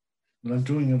 Well, I'm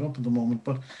doing it up at the moment,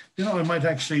 but you know, I might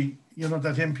actually, you know,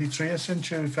 that MP3 I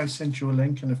sent you, if I sent you a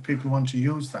link, and if people want to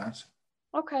use that.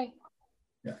 Okay.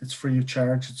 Yeah, it's free of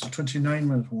charge. It's a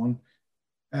 29-minute one.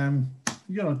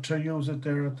 You know, to use it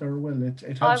there at their will. It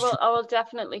helps. I will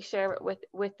definitely share it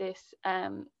with this,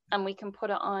 and we can put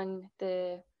it on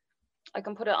I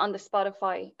can put it on the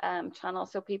Spotify channel,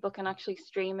 so people can actually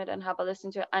stream it and have a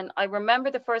listen to it. And I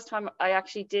remember the first time I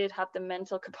actually did have the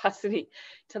mental capacity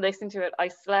to listen to it, I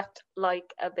slept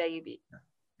like a baby.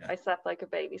 Yeah. I slept like a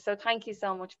baby. So thank you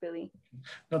so much, Billy.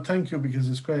 No, thank you, because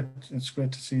it's great. It's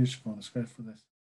great to see you, Siobhan. It's great for this.